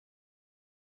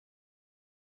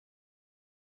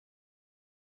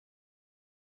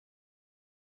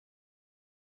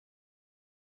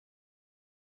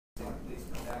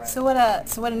So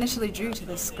what initially drew you to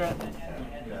this script?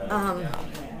 Um,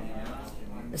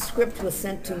 the script was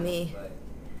sent to me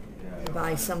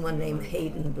by someone named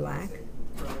Hayden Black,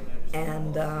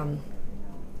 and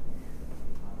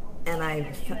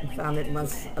found it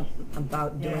was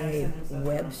about doing a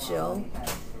web show,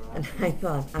 and I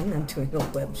thought, I'm not doing a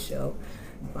web show.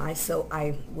 So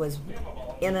I was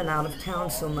in and out of town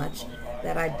so much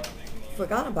that I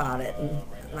forgot about it, and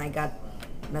I got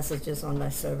messages on my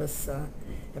service,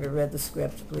 have you read the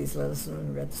script? Please let us know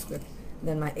you read the script.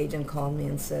 Then my agent called me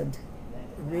and said,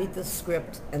 read the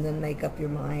script and then make up your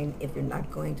mind. If you're not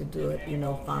going to do it,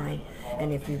 fine.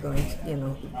 And if you're going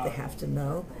to, they have to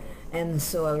know. And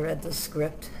so I read the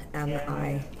script, and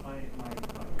I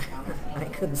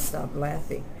couldn't stop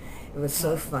laughing. It was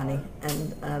so funny,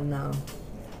 and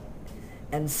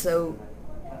so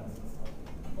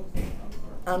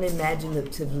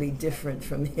unimaginatively different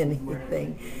from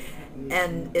anything.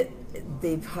 And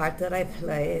the part that I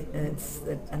play, it's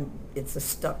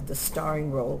the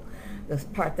starring role. The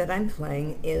part that I'm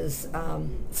playing is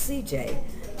CJ,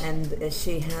 and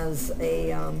she has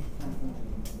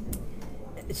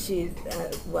she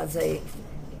was a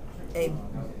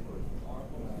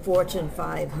Fortune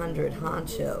 500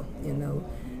 honcho,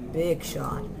 big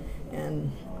shot,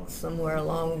 and somewhere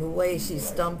along the way she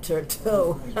stumped her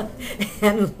toe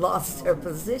and lost her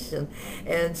position,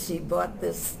 and she bought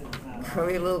this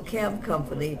curry little cab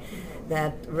company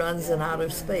that runs in outer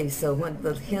space. So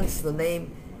hence the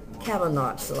name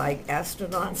Cabonauts, like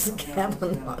astronauts,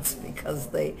 Cabonauts, because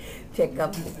they pick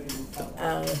up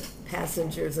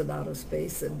passengers in outer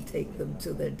space and take them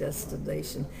to their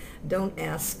destination. Don't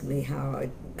ask me how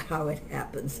it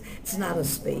happens. It's not a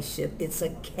spaceship, it's a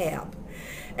cab.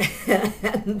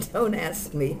 And don't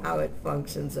ask me how it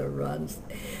functions or runs.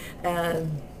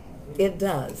 It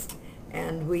does.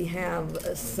 And we have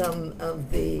some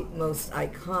of the most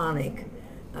iconic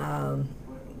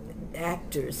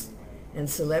actors and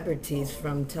celebrities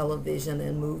from television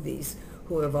and movies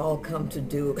who have all come to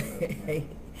do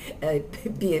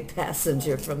be a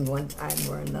passenger from one time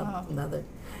or another.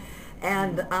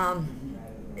 And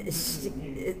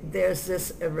there's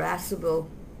this irascible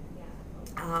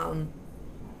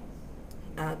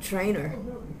trainer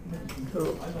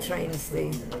who trains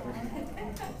the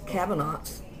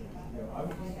Cabonauts,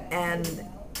 and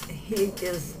he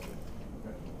is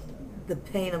the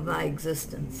pain of my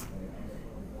existence.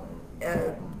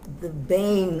 The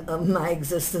bane of my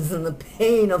existence and the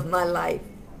pain of my life,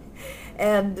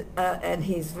 and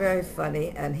he's very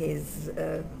funny, and he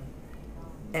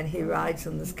rides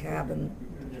in this cab and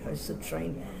goes to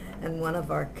train, and one of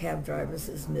our cab drivers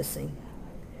is missing,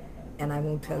 and I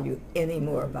won't tell you any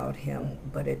more about him,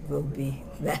 but it will be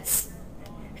that's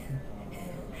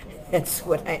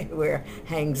where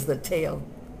hangs the tale,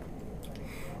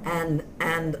 and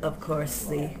of course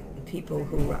the people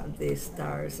who ride, the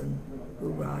stars and who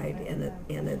ride in it,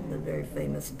 the very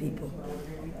famous people,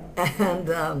 and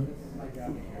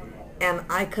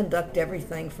I conduct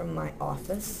everything from my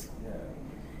office,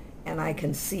 and I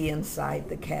can see inside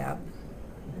the cab.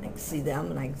 I can see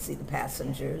them, and I can see the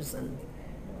passengers, and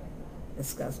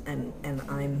discuss, and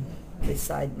I'm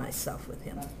beside myself with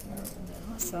him.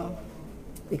 Awesome.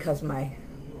 Because my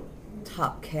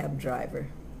top cab driver,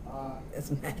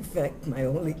 as a matter of fact, my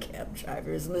only cab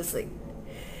driver is missing.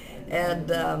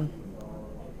 And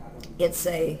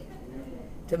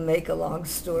to make a long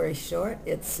story short,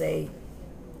 it's a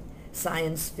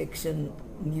science fiction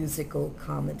musical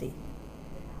comedy.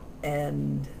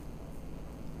 And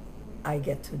I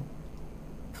get to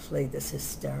play this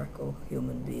hysterical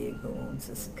human being who owns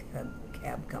this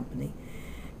cab company.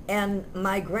 And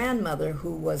my grandmother,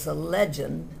 who was a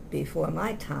legend before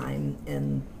my time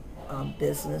in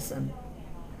business and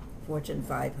Fortune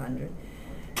 500,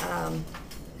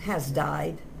 has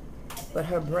died, but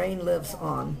her brain lives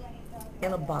on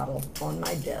in a bottle on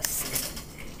my desk.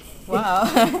 Wow.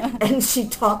 And she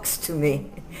talks to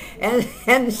me,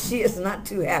 and she is not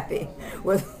too happy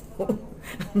with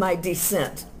my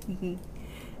descent. Mm-hmm.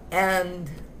 And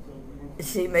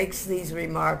she makes these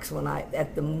remarks why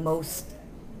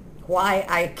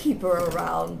I keep her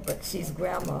around, but she's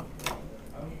grandma.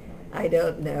 I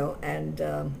don't know, and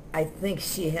I think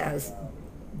she has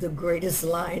the greatest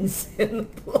lines in the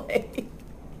play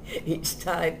each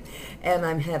time, and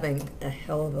I'm having a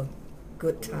hell of a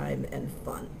good time and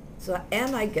fun. So,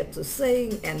 and I get to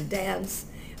sing and dance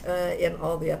in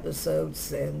all the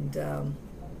episodes, and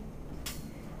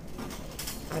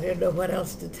I don't know what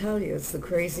else to tell you. It's the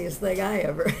craziest thing I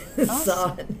ever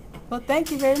saw. Well,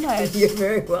 thank you very much. You're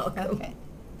very welcome. Okay.